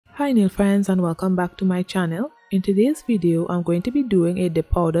Hi nail friends, and welcome back to my channel. In today's video, I'm going to be doing a dip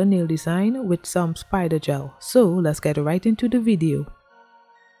powder nail design with some spider gel. So let's get right into the video.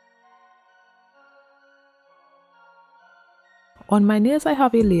 On my nails, I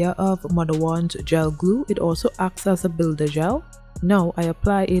have a layer of Mother One's gel glue. It also acts as a builder gel. Now I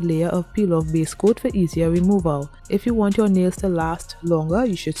apply a layer of peel off base coat for easier removal. If you want your nails to last longer,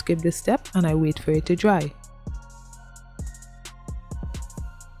 you should skip this step and I wait for it to dry.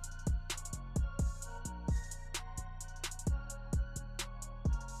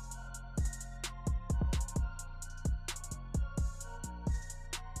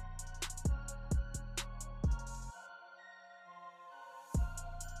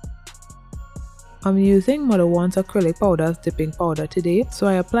 I'm using Mother One's acrylic powder as dipping powder today, so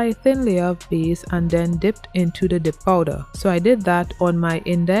I apply a thin layer of base and then dipped into the dip powder. So I did that on my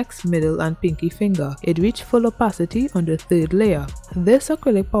index, middle and pinky finger. It reached full opacity on the third layer. This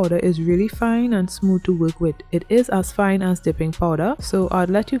acrylic powder is really fine and smooth to work with. It is as fine as dipping powder, so I'll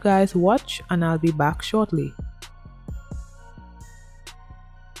let you guys watch and I'll be back shortly.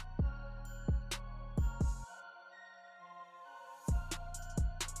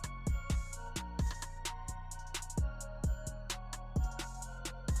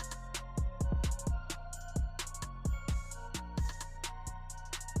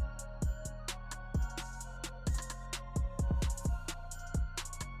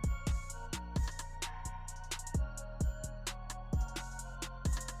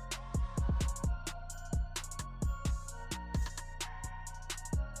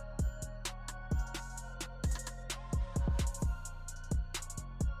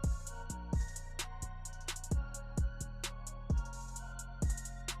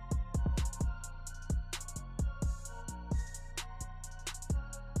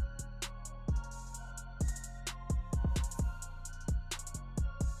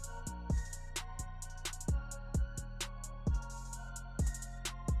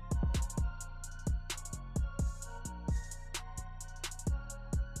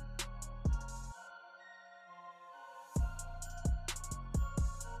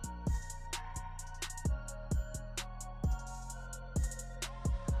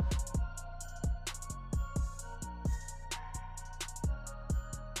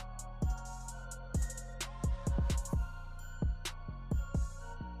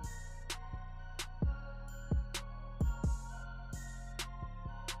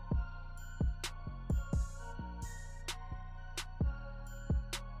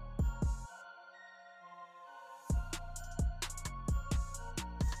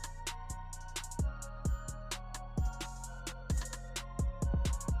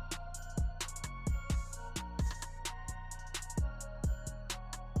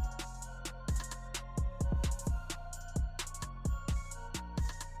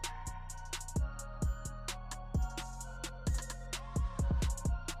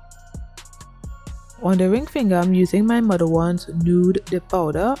 On the ring finger, I'm using my Mother One's nude dip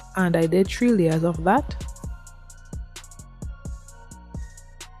powder and I did 3 layers of that.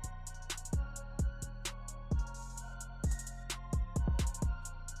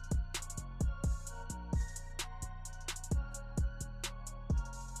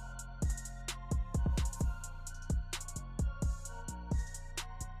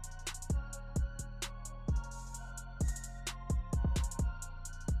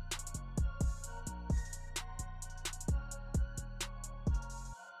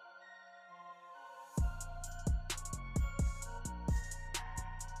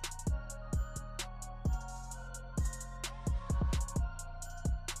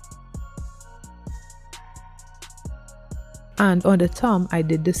 And on the thumb, I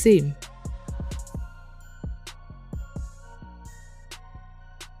did the same.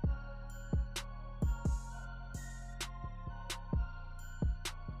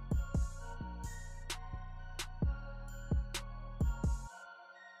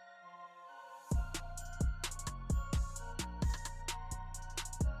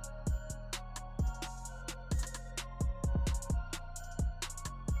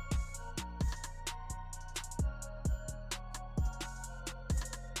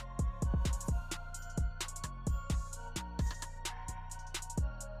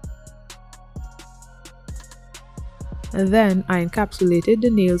 And then I encapsulated the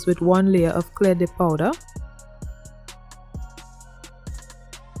nails with 1 layer of clear dip powder.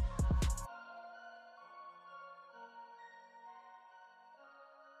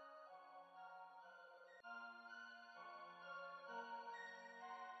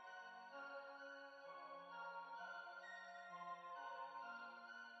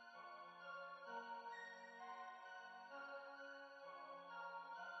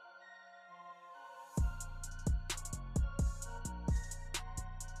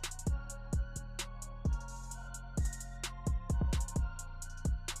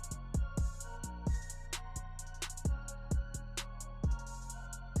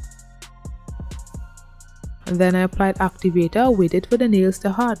 Then I applied activator, waited for the nails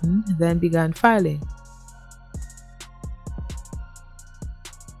to harden, then began filing.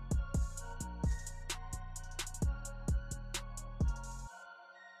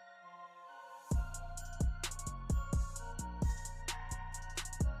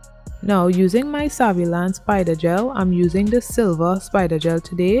 Now using my Savilan spider gel, I'm using the silver spider gel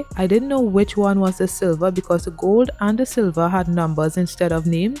today. I didn't know which one was the silver because the gold and the silver had numbers instead of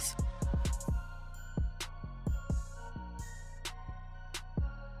names.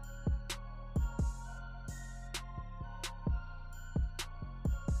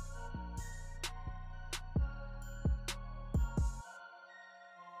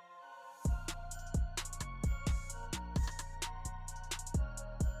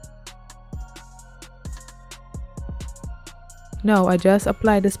 Now I just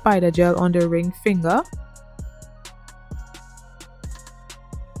apply the spider gel on the ring finger.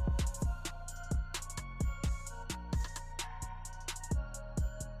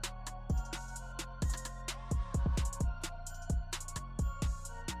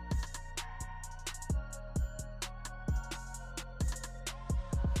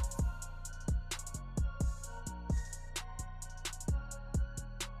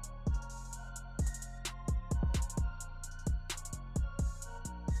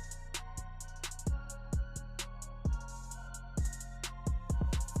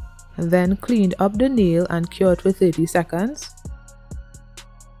 Then cleaned up the nail and cured for 30 seconds.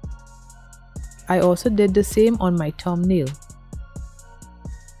 I also did the same on my thumbnail.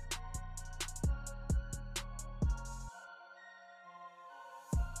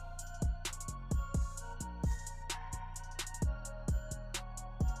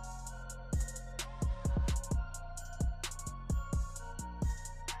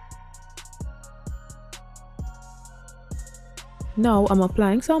 Now I'm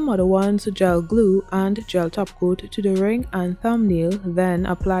applying some other ones gel glue and gel top coat to the ring and thumbnail, then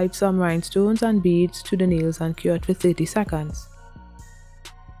applied some rhinestones and beads to the nails and cured for 30 seconds.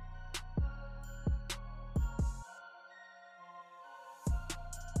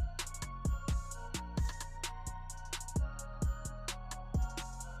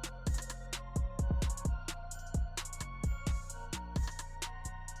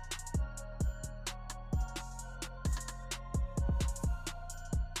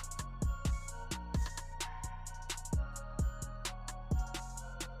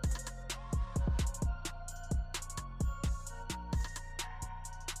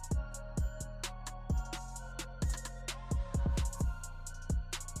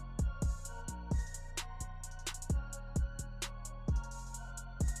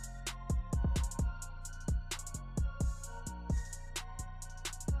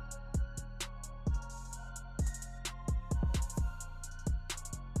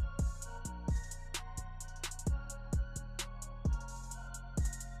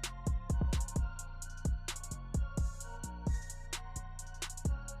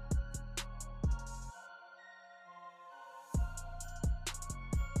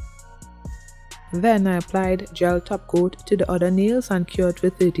 Then I applied gel top coat to the other nails and cured for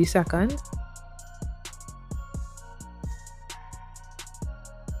 30 seconds.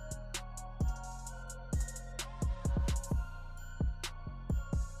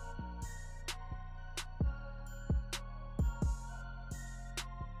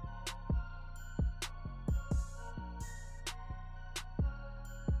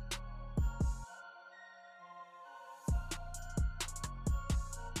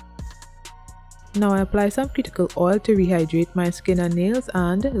 Now I apply some cuticle oil to rehydrate my skin and nails,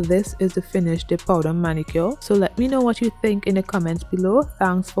 and this is the finished dip powder manicure. So let me know what you think in the comments below.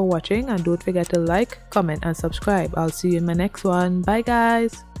 Thanks for watching and don't forget to like, comment and subscribe. I'll see you in my next one. Bye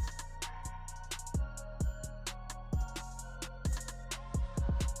guys.